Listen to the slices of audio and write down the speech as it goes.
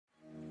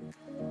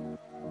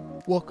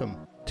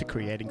Welcome to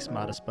Creating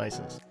Smarter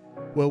Spaces,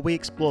 where we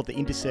explore the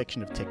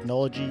intersection of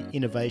technology,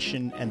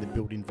 innovation, and the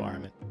built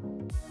environment.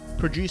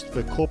 Produced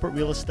for corporate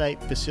real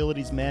estate,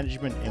 facilities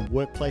management, and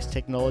workplace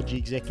technology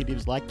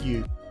executives like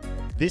you,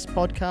 this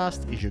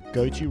podcast is your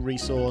go-to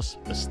resource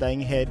for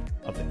staying ahead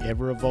of the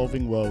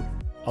ever-evolving world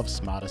of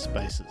smarter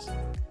spaces.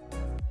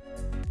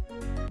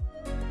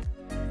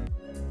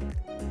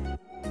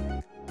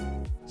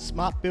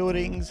 Smart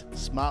buildings,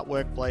 smart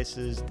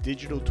workplaces,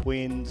 digital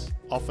twins,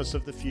 office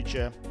of the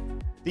future.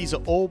 These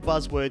are all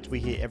buzzwords we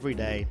hear every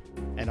day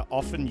and are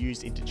often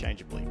used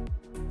interchangeably.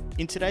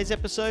 In today's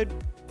episode,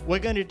 we're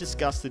going to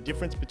discuss the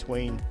difference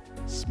between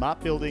smart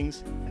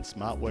buildings and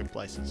smart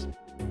workplaces.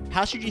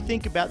 How should you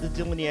think about the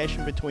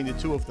delineation between the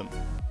two of them,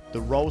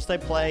 the roles they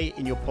play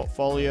in your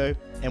portfolio,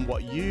 and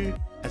what you,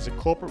 as a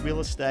corporate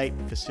real estate,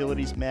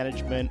 facilities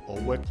management,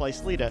 or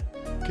workplace leader,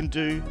 can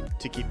do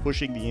to keep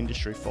pushing the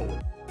industry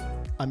forward?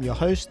 I'm your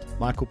host,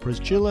 Michael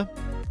Przytula,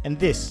 and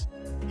this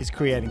is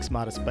Creating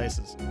Smarter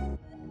Spaces.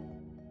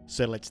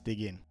 So let's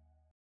dig in.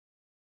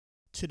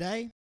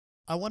 Today,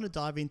 I want to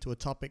dive into a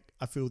topic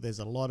I feel there's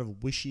a lot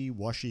of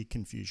wishy-washy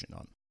confusion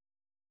on.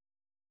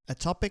 A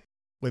topic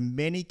where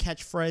many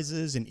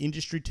catchphrases and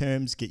industry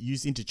terms get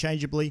used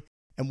interchangeably,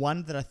 and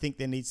one that I think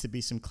there needs to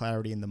be some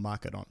clarity in the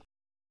market on.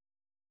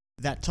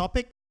 That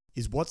topic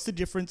is what's the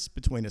difference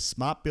between a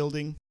smart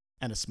building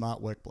and a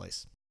smart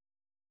workplace.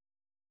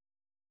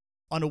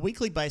 On a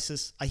weekly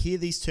basis, I hear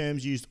these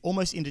terms used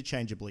almost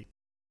interchangeably,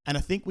 and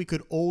I think we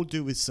could all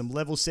do with some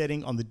level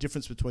setting on the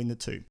difference between the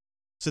two.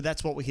 So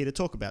that's what we're here to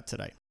talk about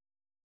today.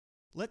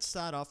 Let's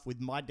start off with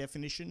my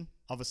definition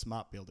of a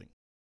smart building.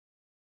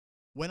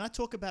 When I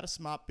talk about a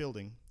smart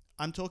building,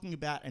 I'm talking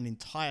about an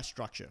entire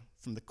structure,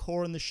 from the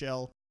core and the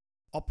shell,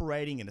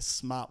 operating in a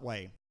smart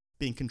way,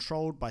 being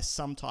controlled by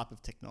some type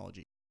of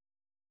technology.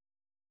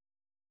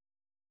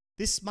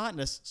 This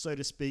smartness, so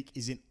to speak,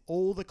 is in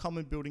all the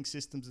common building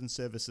systems and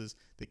services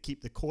that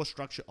keep the core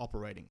structure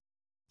operating,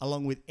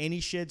 along with any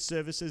shared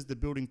services the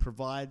building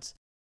provides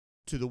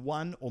to the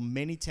one or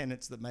many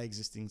tenants that may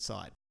exist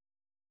inside.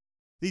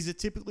 These are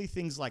typically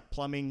things like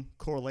plumbing,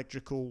 core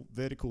electrical,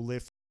 vertical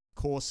lift,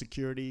 core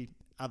security,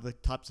 other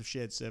types of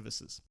shared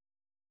services.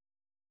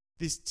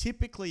 This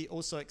typically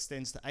also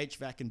extends to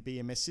HVAC and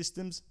BMS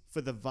systems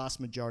for the vast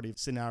majority of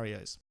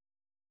scenarios.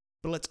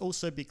 But let's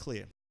also be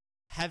clear.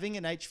 Having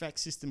an HVAC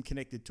system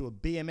connected to a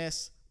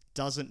BMS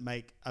doesn't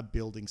make a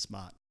building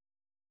smart.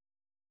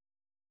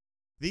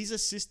 These are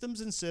systems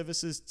and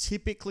services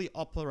typically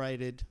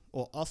operated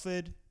or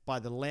offered by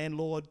the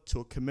landlord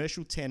to a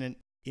commercial tenant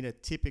in a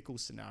typical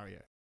scenario.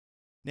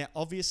 Now,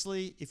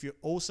 obviously, if you're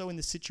also in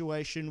the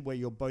situation where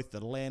you're both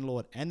the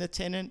landlord and the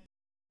tenant,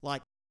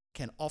 like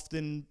can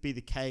often be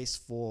the case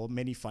for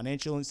many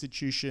financial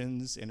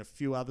institutions and a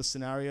few other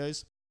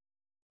scenarios,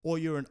 or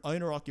you're an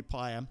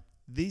owner-occupier,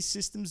 these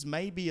systems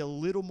may be a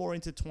little more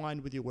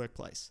intertwined with your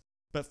workplace,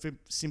 but for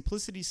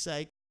simplicity's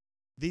sake,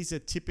 these are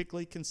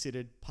typically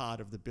considered part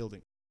of the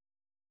building.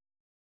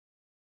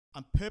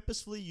 I'm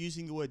purposefully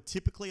using the word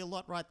typically a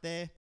lot right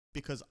there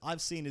because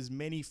I've seen as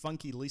many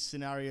funky lease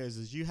scenarios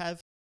as you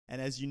have,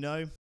 and as you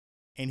know,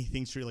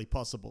 anything's really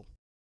possible.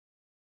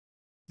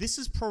 This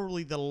is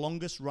probably the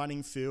longest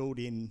running field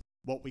in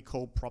what we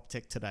call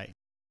PropTech today,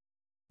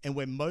 and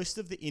where most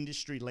of the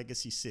industry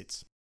legacy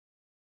sits.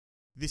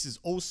 This is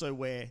also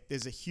where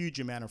there's a huge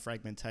amount of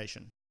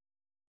fragmentation.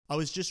 I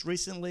was just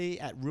recently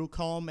at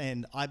Realcomm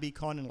and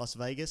IBCon in Las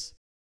Vegas.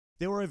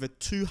 There were over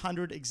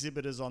 200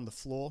 exhibitors on the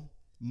floor,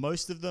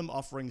 most of them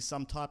offering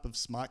some type of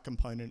smart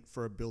component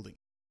for a building.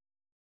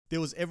 There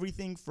was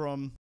everything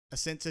from a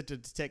sensor to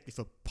detect if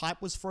a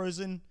pipe was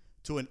frozen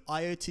to an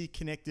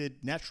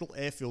IoT-connected natural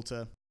air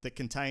filter that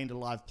contained a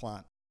live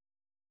plant.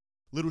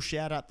 Little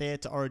shout out there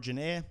to Origin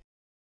Air.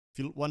 If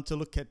you want to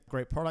look at a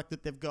great product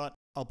that they've got,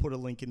 I'll put a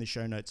link in the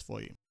show notes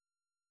for you.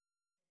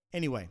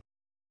 Anyway,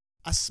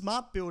 a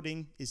smart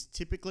building is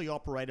typically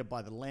operated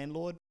by the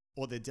landlord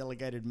or their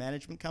delegated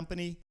management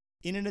company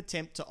in an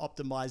attempt to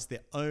optimize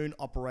their own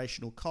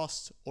operational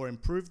costs or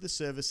improve the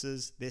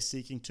services they're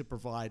seeking to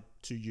provide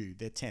to you,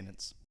 their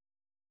tenants.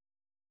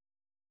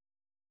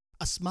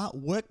 A smart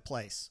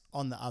workplace,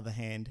 on the other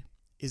hand,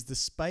 is the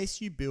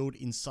space you build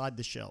inside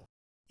the shell,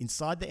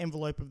 inside the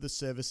envelope of the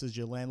services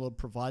your landlord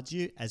provides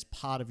you as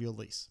part of your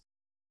lease.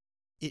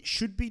 It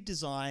should be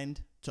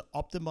designed to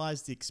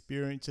optimize the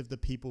experience of the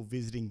people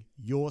visiting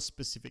your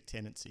specific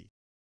tenancy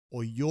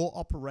or your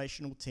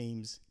operational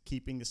teams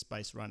keeping the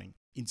space running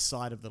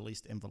inside of the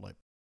leased envelope.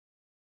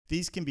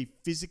 These can be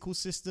physical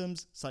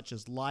systems such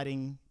as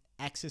lighting,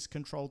 access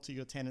control to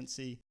your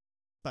tenancy,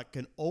 but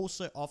can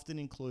also often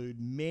include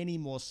many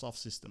more soft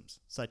systems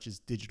such as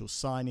digital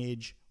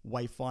signage,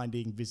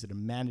 wayfinding, visitor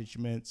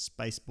management,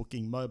 space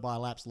booking,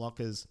 mobile apps,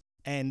 lockers,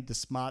 and the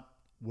smart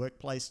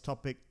workplace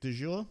topic du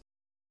jour,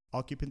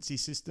 occupancy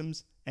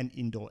systems, and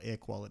indoor air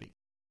quality.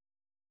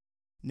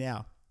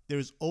 Now, there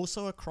is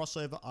also a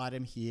crossover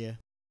item here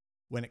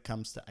when it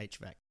comes to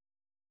HVAC.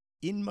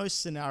 In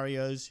most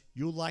scenarios,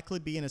 you'll likely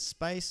be in a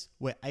space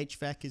where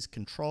HVAC is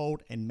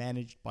controlled and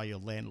managed by your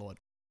landlord.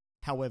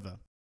 However,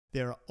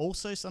 There are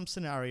also some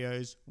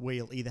scenarios where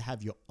you'll either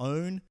have your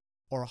own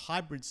or a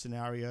hybrid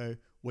scenario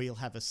where you'll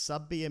have a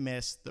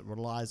sub-BMS that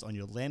relies on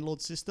your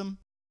landlord system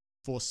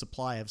for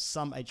supply of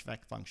some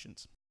HVAC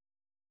functions.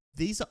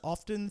 These are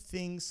often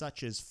things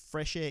such as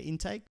fresh air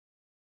intake,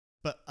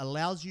 but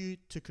allows you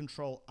to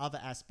control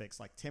other aspects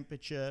like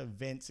temperature,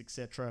 vents,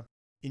 etc.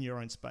 in your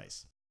own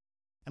space.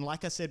 And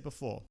like I said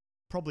before,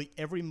 probably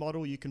every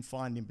model you can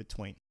find in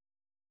between.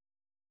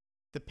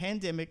 The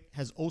pandemic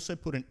has also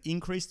put an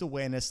increased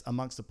awareness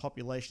amongst the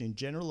population in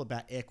general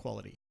about air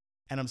quality,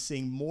 and I'm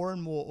seeing more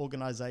and more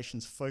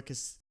organizations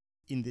focus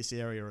in this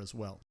area as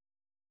well.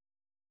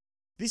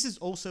 This is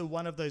also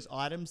one of those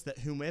items that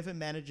whomever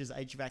manages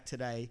HVAC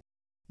today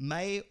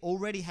may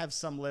already have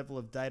some level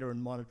of data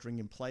and monitoring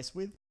in place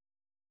with,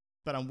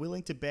 but I'm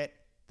willing to bet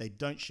they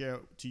don't share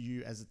it to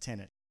you as a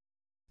tenant.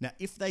 Now,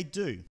 if they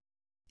do,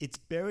 it's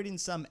buried in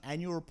some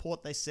annual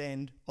report they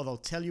send, or they'll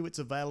tell you it's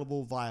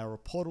available via a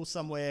portal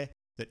somewhere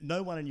that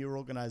no one in your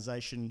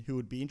organization who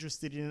would be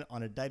interested in it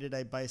on a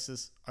day-to-day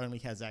basis only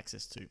has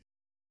access to,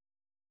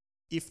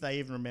 if they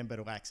even remember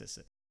to access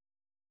it.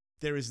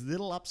 There is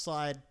little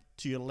upside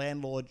to your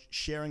landlord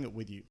sharing it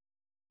with you,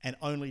 and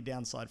only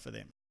downside for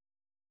them.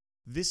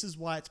 This is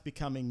why it's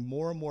becoming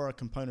more and more a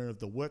component of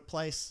the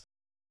workplace,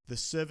 the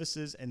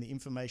services and the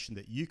information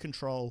that you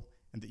control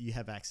and that you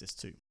have access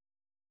to.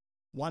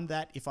 One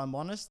that, if I'm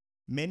honest,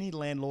 many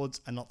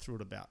landlords are not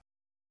thrilled about.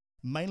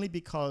 Mainly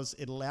because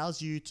it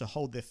allows you to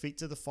hold their feet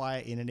to the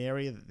fire in an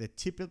area that they're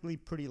typically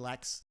pretty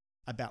lax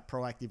about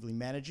proactively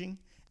managing,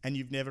 and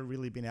you've never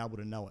really been able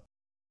to know it.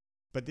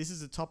 But this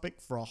is a topic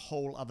for a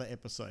whole other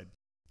episode,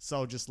 so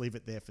I'll just leave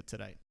it there for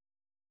today.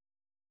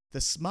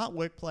 The smart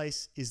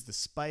workplace is the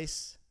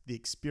space, the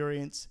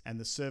experience, and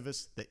the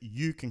service that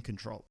you can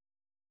control.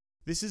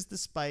 This is the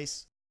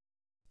space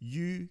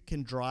you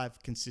can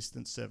drive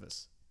consistent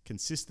service,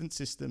 consistent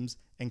systems,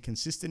 and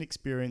consistent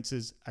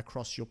experiences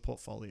across your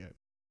portfolio.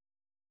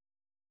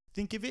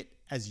 Think of it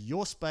as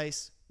your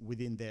space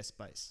within their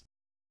space.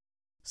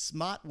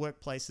 Smart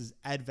workplaces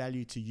add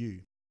value to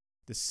you,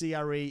 the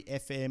CRE,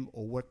 FM,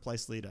 or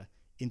workplace leader,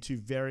 into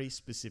very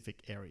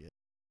specific areas.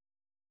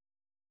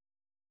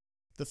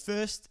 The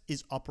first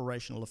is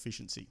operational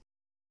efficiency.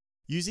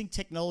 Using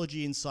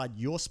technology inside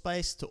your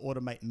space to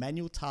automate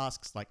manual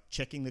tasks like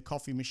checking the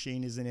coffee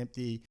machine isn't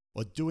empty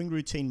or doing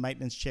routine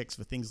maintenance checks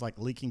for things like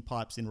leaking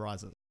pipes in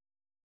risers.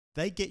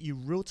 They get you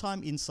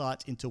real-time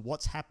insights into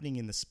what's happening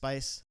in the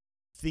space,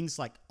 things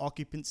like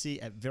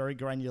occupancy at very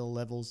granular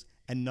levels,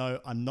 and no,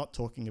 I'm not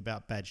talking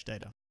about badge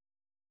data.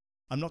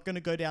 I'm not going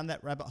to go down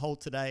that rabbit hole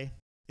today.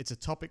 It's a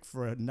topic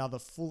for another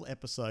full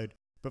episode,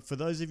 but for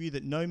those of you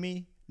that know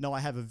me, know I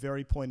have a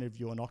very point of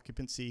view on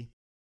occupancy,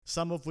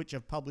 some of which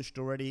I've published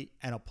already,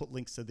 and I'll put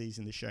links to these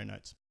in the show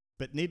notes.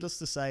 But needless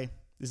to say,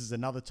 this is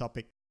another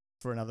topic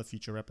for another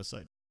future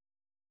episode.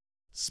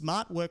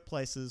 Smart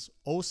workplaces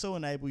also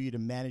enable you to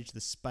manage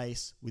the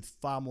space with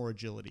far more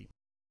agility.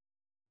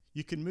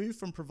 You can move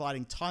from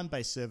providing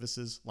time-based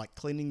services like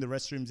cleaning the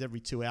restrooms every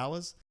 2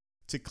 hours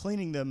to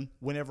cleaning them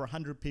whenever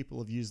 100 people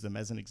have used them,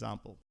 as an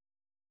example.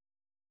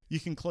 You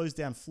can close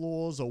down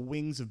floors or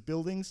wings of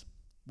buildings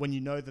when you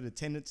know that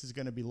attendance is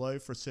going to be low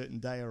for a certain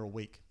day or a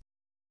week.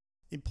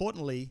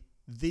 Importantly,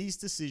 these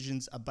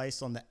decisions are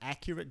based on the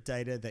accurate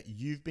data that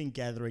you've been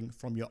gathering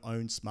from your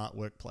own smart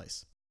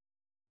workplace.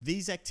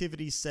 These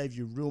activities save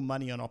you real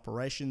money on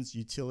operations,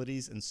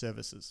 utilities, and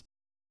services.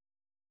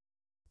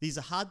 These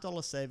are hard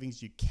dollar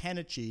savings you can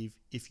achieve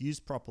if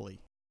used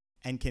properly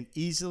and can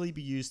easily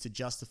be used to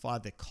justify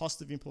the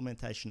cost of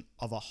implementation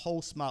of a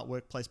whole smart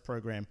workplace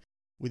program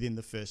within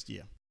the first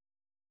year.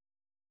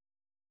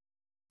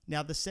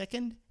 Now, the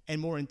second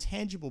and more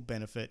intangible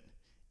benefit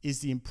is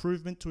the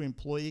improvement to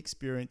employee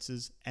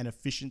experiences and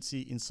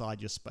efficiency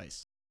inside your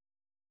space.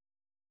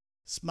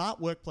 Smart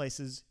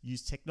workplaces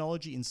use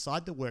technology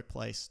inside the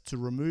workplace to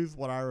remove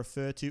what I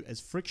refer to as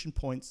friction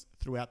points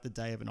throughout the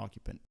day of an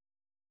occupant.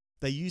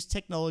 They use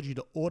technology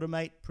to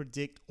automate,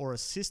 predict, or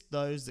assist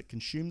those that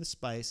consume the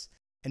space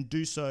and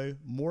do so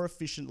more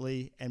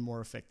efficiently and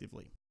more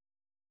effectively.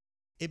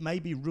 It may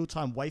be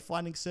real-time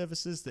wayfinding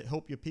services that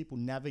help your people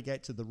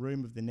navigate to the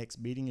room of the next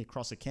meeting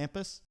across a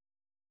campus.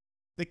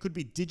 There could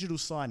be digital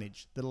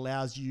signage that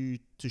allows you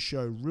to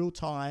show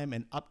real-time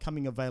and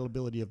upcoming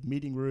availability of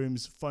meeting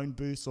rooms, phone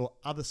booths, or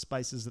other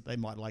spaces that they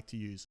might like to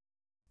use,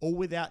 all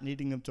without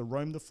needing them to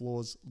roam the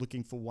floors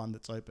looking for one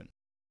that's open.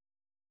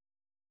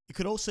 It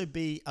could also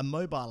be a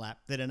mobile app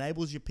that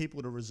enables your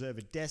people to reserve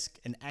a desk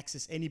and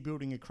access any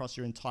building across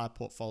your entire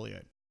portfolio.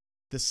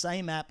 The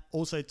same app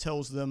also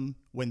tells them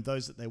when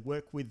those that they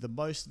work with the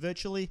most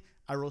virtually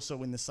are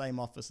also in the same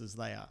office as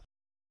they are.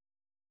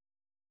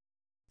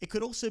 It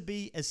could also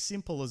be as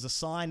simple as a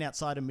sign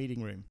outside a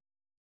meeting room,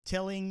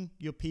 telling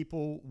your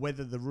people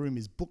whether the room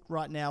is booked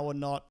right now or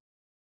not,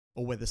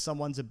 or whether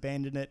someone's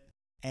abandoned it,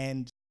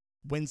 and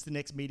when's the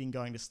next meeting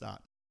going to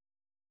start.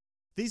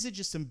 These are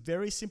just some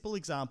very simple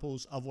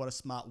examples of what a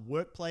smart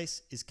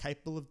workplace is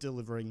capable of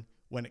delivering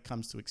when it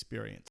comes to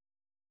experience.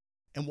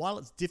 And while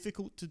it's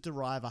difficult to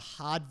derive a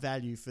hard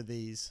value for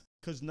these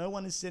because no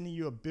one is sending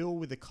you a bill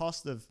with the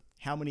cost of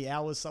how many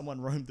hours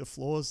someone roamed the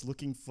floors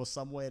looking for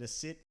somewhere to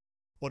sit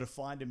or to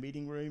find a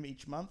meeting room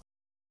each month.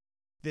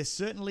 There's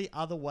certainly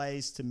other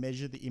ways to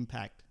measure the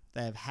impact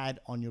they have had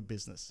on your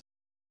business.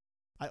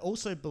 I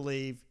also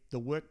believe the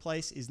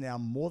workplace is now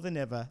more than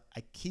ever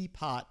a key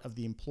part of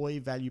the employee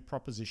value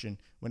proposition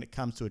when it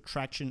comes to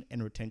attraction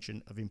and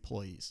retention of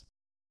employees.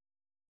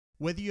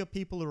 Whether your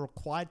people are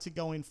required to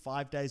go in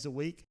 5 days a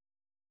week,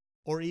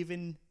 or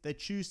even they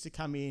choose to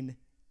come in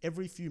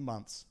every few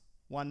months,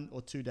 1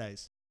 or 2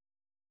 days,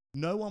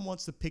 no one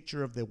wants the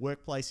picture of their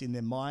workplace in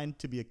their mind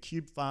to be a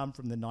cube farm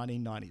from the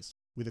 1990s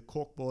with a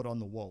corkboard on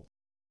the wall.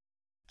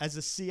 As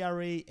a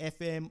CRE,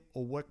 FM,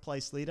 or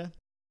workplace leader,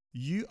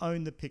 you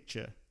own the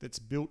picture that's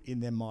built in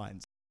their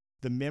minds,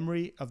 the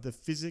memory of the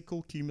physical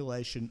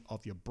accumulation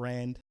of your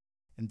brand,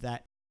 and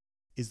that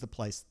is the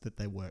place that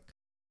they work.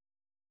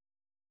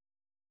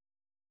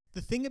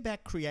 The thing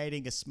about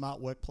creating a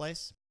smart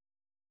workplace,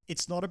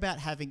 it's not about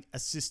having a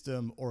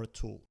system or a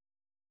tool.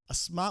 A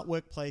smart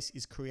workplace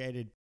is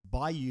created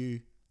by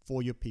you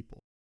for your people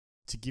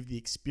to give the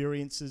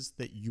experiences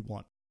that you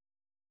want.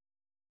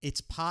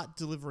 It's part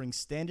delivering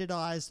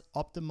standardized,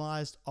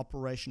 optimized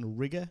operational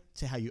rigor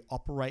to how you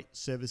operate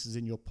services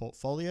in your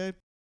portfolio,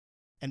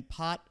 and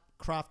part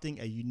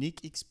crafting a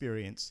unique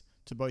experience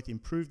to both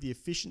improve the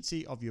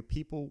efficiency of your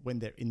people when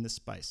they're in the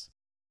space.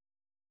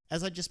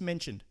 As I just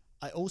mentioned,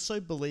 I also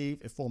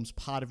believe it forms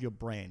part of your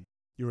brand,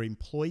 your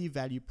employee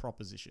value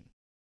proposition,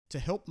 to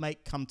help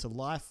make come to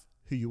life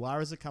who you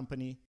are as a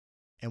company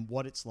and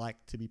what it's like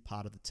to be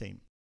part of the team.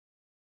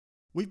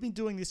 We've been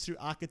doing this through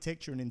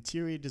architecture and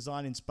interior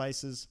design in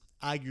spaces,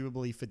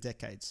 arguably for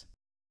decades.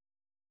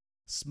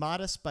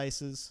 Smarter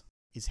Spaces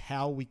is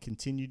how we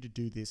continue to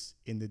do this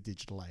in the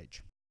digital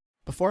age.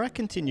 Before I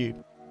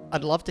continue,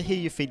 I'd love to hear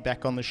your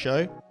feedback on the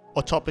show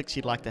or topics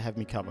you'd like to have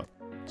me cover.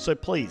 So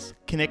please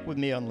connect with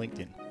me on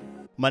LinkedIn.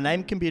 My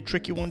name can be a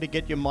tricky one to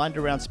get your mind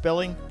around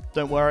spelling.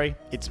 Don't worry,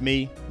 it's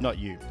me, not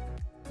you.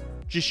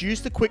 Just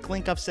use the quick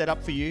link I've set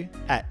up for you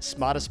at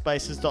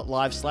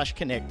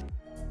smarterspaces.live/connect.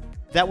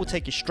 That will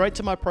take you straight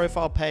to my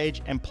profile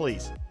page, and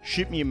please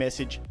shoot me a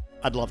message.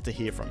 I'd love to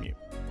hear from you.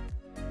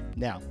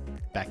 Now,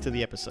 back to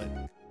the episode.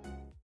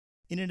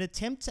 In an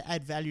attempt to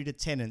add value to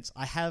tenants,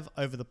 I have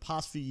over the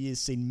past few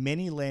years seen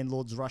many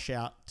landlords rush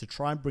out to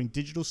try and bring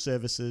digital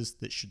services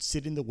that should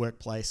sit in the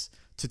workplace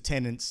to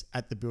tenants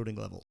at the building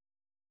level.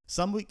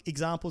 Some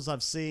examples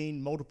I've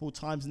seen multiple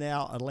times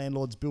now are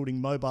landlords building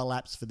mobile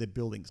apps for their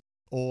buildings,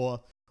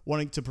 or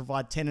wanting to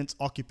provide tenants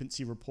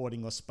occupancy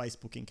reporting or space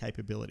booking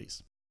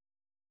capabilities.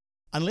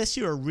 Unless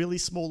you're a really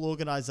small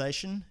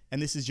organization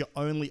and this is your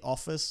only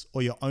office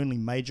or your only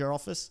major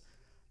office,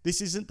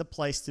 this isn't the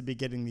place to be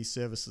getting these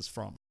services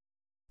from.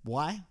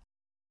 Why?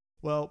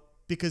 Well,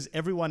 because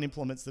everyone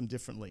implements them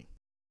differently.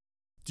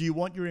 Do you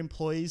want your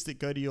employees that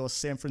go to your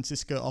San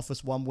Francisco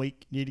office one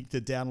week needing to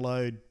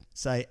download,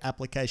 say,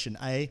 application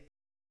A,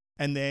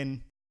 and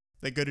then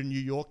they go to New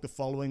York the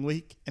following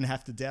week and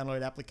have to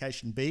download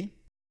application B?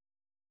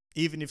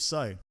 Even if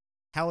so,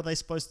 how are they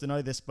supposed to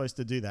know they're supposed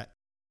to do that?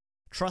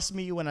 Trust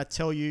me when I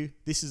tell you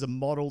this is a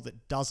model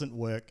that doesn't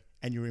work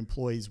and your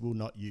employees will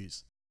not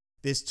use.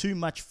 There's too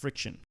much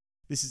friction.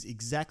 This is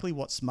exactly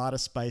what Smarter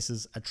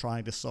Spaces are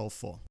trying to solve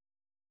for.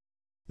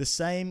 The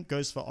same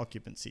goes for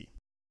occupancy.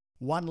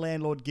 One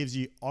landlord gives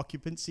you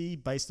occupancy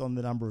based on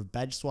the number of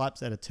badge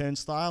swipes at a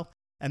turnstile,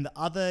 and the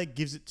other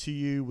gives it to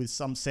you with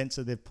some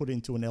sensor they've put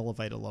into an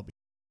elevator lobby.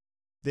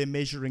 They're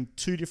measuring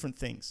two different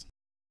things.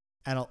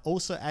 And I'll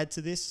also add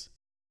to this,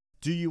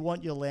 do you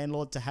want your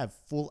landlord to have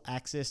full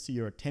access to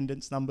your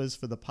attendance numbers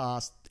for the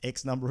past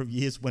X number of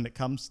years when it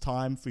comes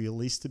time for your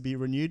lease to be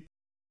renewed?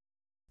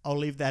 I'll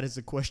leave that as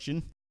a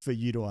question for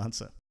you to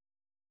answer.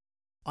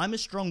 I'm a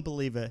strong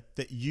believer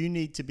that you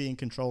need to be in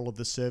control of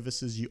the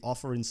services you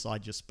offer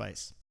inside your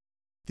space.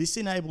 This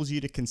enables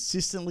you to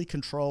consistently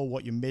control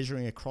what you're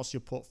measuring across your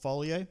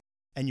portfolio,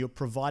 and you're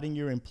providing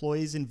your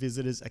employees and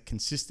visitors a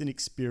consistent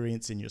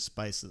experience in your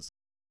spaces.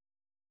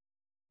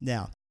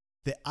 Now,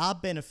 there are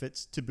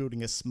benefits to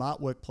building a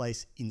smart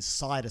workplace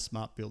inside a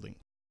smart building.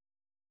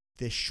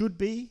 There should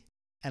be,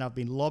 and I've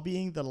been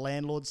lobbying the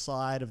landlord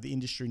side of the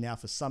industry now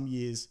for some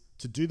years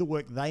to do the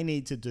work they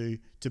need to do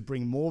to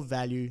bring more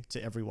value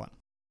to everyone.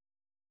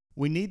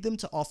 We need them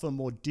to offer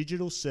more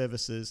digital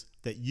services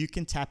that you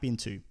can tap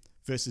into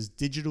versus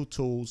digital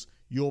tools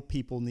your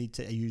people need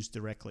to use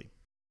directly.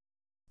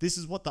 This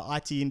is what the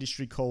IT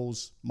industry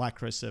calls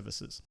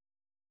microservices.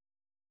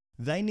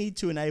 They need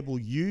to enable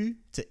you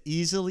to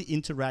easily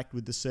interact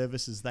with the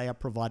services they are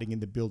providing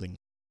in the building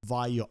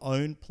via your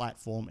own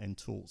platform and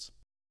tools.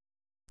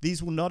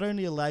 These will not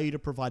only allow you to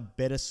provide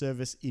better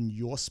service in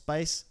your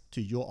space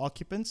to your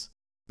occupants,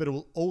 but it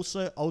will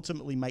also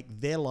ultimately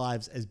make their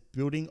lives as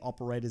building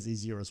operators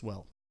easier as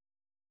well.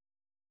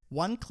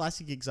 One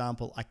classic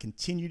example I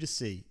continue to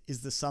see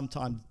is the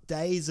sometimes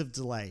days of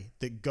delay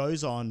that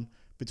goes on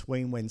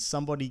between when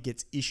somebody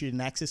gets issued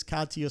an access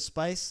card to your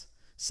space,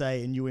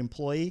 say a new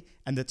employee,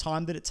 and the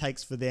time that it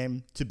takes for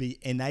them to be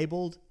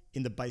enabled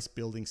in the base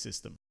building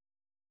system.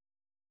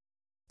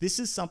 This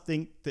is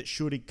something that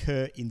should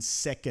occur in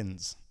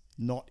seconds,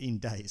 not in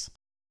days.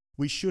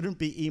 We shouldn't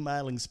be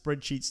emailing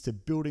spreadsheets to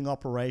building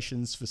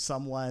operations for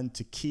someone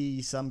to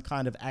key some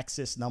kind of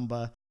access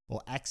number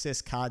or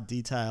access card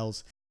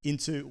details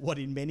into what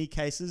in many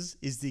cases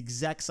is the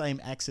exact same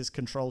access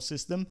control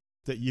system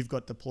that you've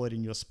got deployed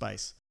in your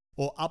space,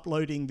 or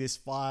uploading this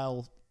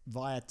file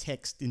via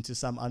text into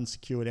some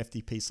unsecured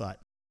FTP site.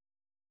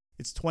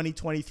 It's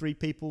 2023,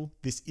 people.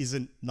 This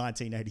isn't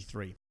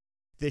 1983.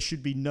 There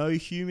should be no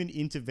human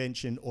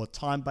intervention or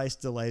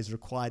time-based delays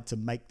required to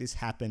make this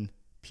happen,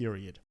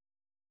 period.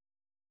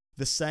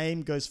 The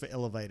same goes for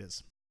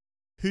elevators.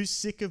 Who's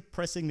sick of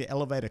pressing the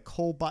elevator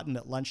call button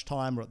at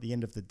lunchtime or at the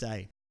end of the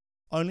day,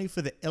 only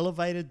for the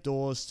elevator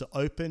doors to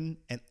open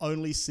and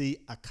only see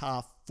a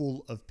car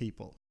full of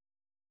people?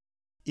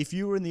 If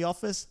you were in the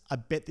office, I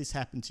bet this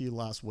happened to you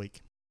last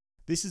week.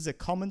 This is a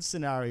common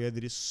scenario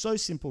that is so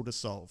simple to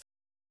solve.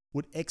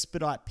 Would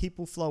expedite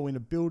people flow in a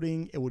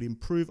building, it would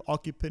improve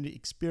occupant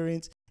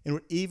experience, and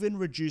would even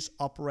reduce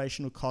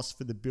operational costs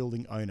for the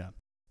building owner.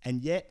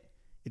 And yet,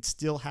 it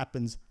still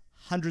happens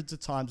hundreds of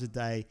times a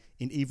day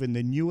in even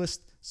the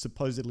newest,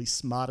 supposedly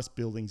smartest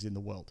buildings in the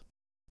world.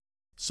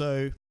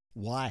 So,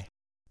 why?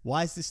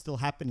 Why is this still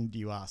happening, do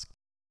you ask?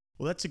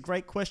 Well, that's a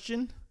great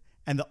question,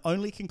 and the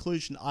only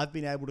conclusion I've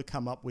been able to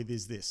come up with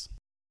is this.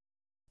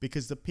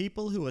 Because the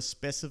people who are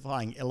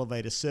specifying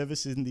elevator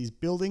services in these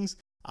buildings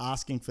are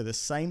asking for the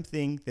same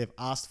thing they've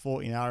asked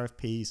for in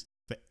RFPs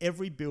for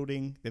every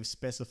building they've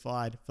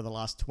specified for the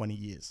last 20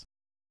 years.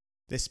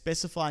 They're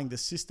specifying the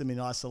system in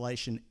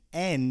isolation,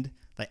 and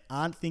they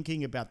aren't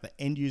thinking about the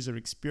end user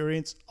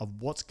experience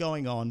of what's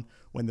going on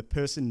when the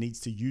person needs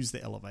to use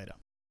the elevator.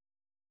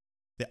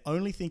 They're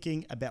only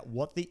thinking about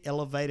what the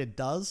elevator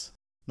does,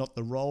 not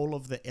the role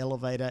of the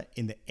elevator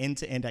in the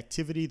end-to-end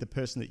activity the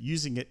person that's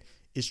using it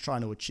is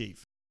trying to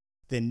achieve.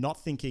 They're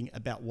not thinking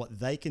about what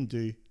they can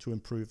do to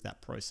improve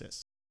that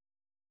process.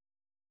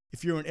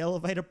 If you're an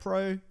elevator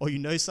pro or you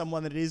know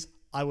someone that is,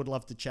 I would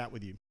love to chat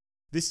with you.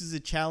 This is a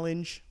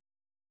challenge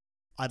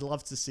I'd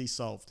love to see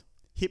solved.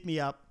 Hit me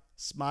up,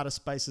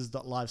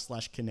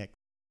 smarterspaces.live/connect.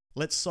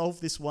 Let's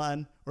solve this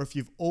one, or if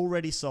you've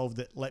already solved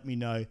it, let me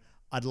know.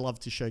 I'd love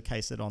to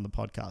showcase it on the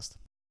podcast.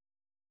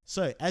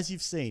 So, as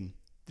you've seen,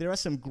 there are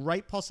some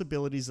great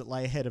possibilities that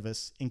lay ahead of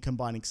us in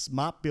combining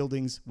smart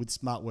buildings with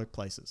smart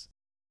workplaces.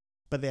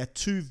 But they are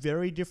two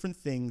very different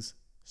things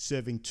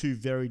serving two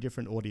very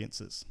different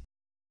audiences.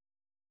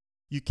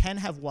 You can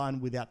have one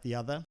without the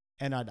other,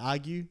 and I'd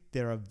argue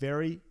there are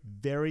very,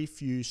 very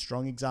few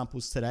strong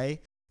examples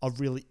today of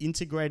really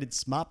integrated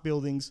smart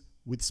buildings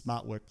with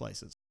smart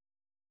workplaces.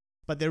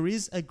 But there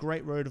is a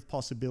great road of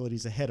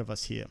possibilities ahead of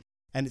us here,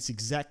 and it's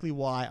exactly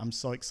why I'm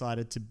so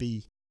excited to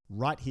be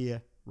right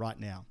here, right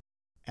now.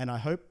 And I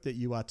hope that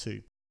you are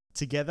too.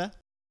 Together,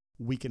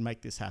 we can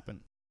make this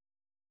happen.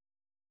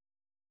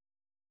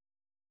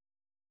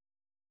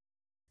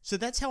 So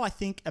that's how I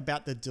think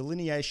about the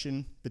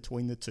delineation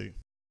between the two.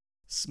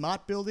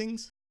 Smart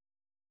buildings,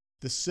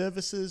 the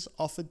services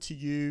offered to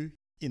you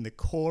in the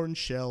core and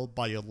shell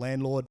by your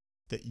landlord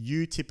that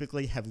you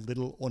typically have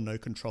little or no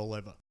control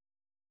over.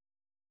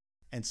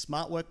 And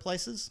smart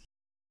workplaces,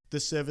 the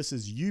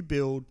services you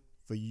build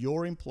for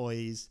your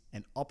employees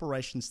and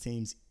operations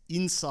teams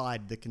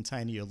inside the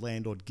container your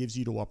landlord gives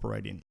you to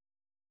operate in.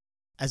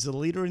 As a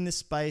leader in this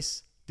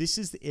space, this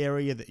is the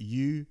area that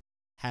you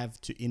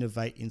have to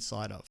innovate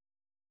inside of.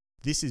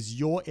 This is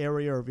your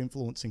area of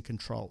influence and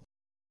control.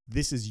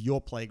 This is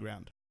your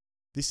playground.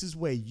 This is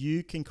where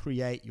you can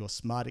create your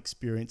smart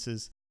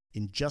experiences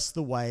in just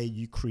the way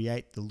you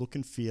create the look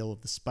and feel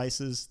of the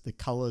spaces, the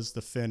colors,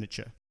 the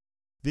furniture.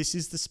 This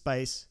is the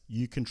space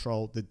you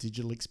control the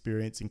digital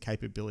experience and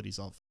capabilities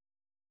of.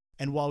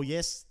 And while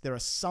yes, there are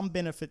some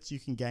benefits you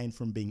can gain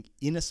from being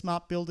in a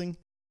smart building,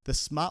 the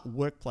smart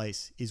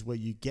workplace is where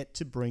you get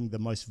to bring the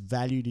most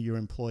value to your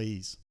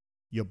employees,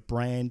 your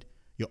brand,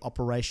 your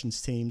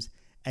operations teams,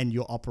 and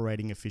your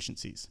operating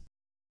efficiencies.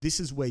 This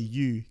is where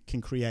you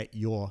can create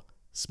your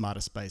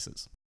smarter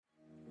spaces.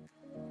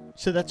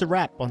 So that's a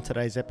wrap on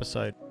today's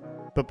episode.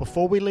 But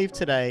before we leave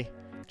today,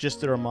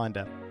 just a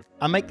reminder,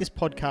 I make this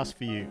podcast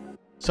for you.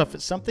 So if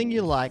it's something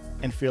you like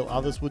and feel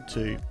others would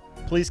too,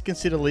 please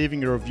consider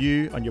leaving a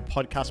review on your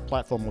podcast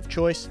platform of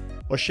choice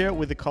or share it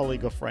with a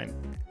colleague or friend.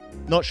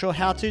 Not sure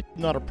how to?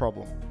 Not a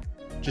problem.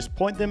 Just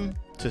point them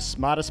to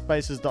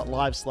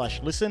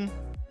smarterspaces.live/listen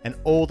and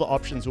all the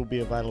options will be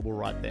available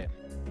right there.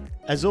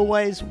 As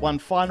always, one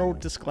final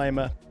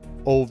disclaimer,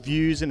 all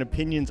views and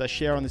opinions I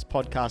share on this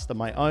podcast are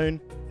my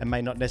own and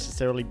may not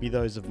necessarily be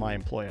those of my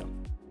employer.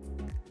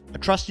 I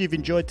trust you've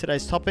enjoyed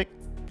today's topic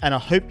and I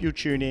hope you'll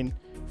tune in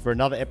for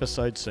another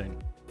episode soon.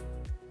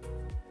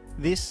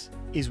 This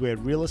is where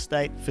real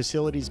estate,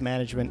 facilities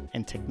management,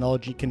 and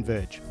technology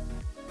converge.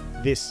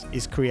 This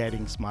is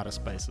creating smarter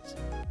spaces.